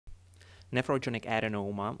Nephrogenic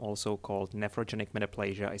adenoma, also called nephrogenic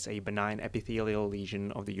metaplasia, is a benign epithelial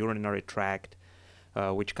lesion of the urinary tract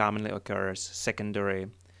which commonly occurs secondary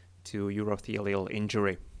to urothelial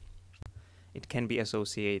injury. It can be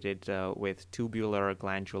associated with tubular,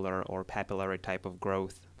 glandular, or papillary type of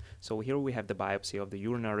growth. So here we have the biopsy of the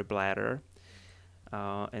urinary bladder.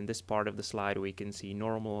 In this part of the slide we can see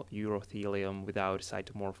normal urothelium without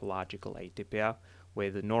cytomorphological atypia,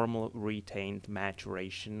 with normal retained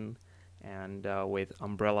maturation and with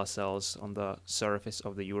umbrella cells on the surface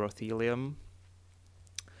of the urothelium.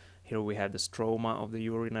 Here we have the stroma of the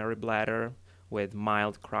urinary bladder with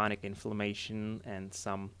mild chronic inflammation and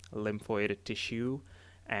some lymphoid tissue.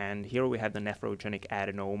 And here we have the nephrogenic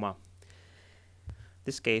adenoma.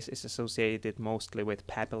 This case is associated mostly with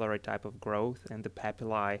papillary type of growth, and the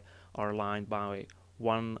papillae are lined by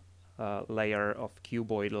one layer of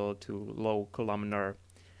cuboidal to low columnar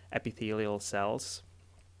epithelial cells.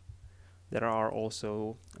 There are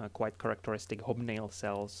also quite characteristic hobnail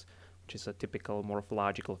cells, which is a typical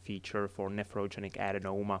morphological feature for nephrogenic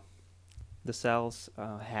adenoma. The cells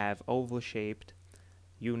have oval-shaped,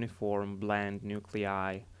 uniform, bland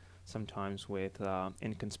nuclei, sometimes with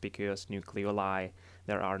inconspicuous nucleoli.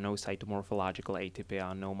 There are no cytomorphological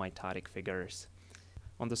atypia, no mitotic figures.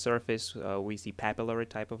 On the surface, we see papillary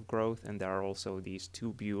type of growth, and there are also these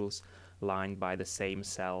tubules lined by the same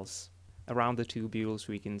cells. Around the tubules,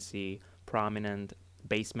 we can see prominent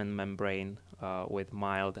basement membrane with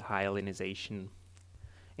mild hyalinization.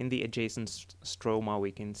 In the adjacent stroma,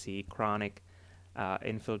 we can see chronic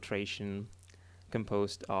infiltration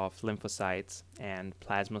composed of lymphocytes and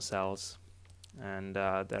plasma cells, and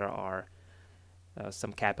there are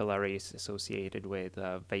some capillaries associated with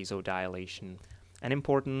vasodilation. An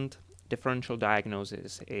important differential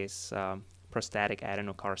diagnosis is prostatic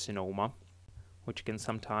adenocarcinoma, which can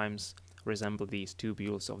sometimes resemble these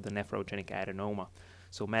tubules of the nephrogenic adenoma.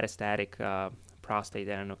 So metastatic prostate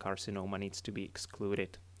adenocarcinoma needs to be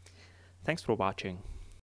excluded. Thanks for watching.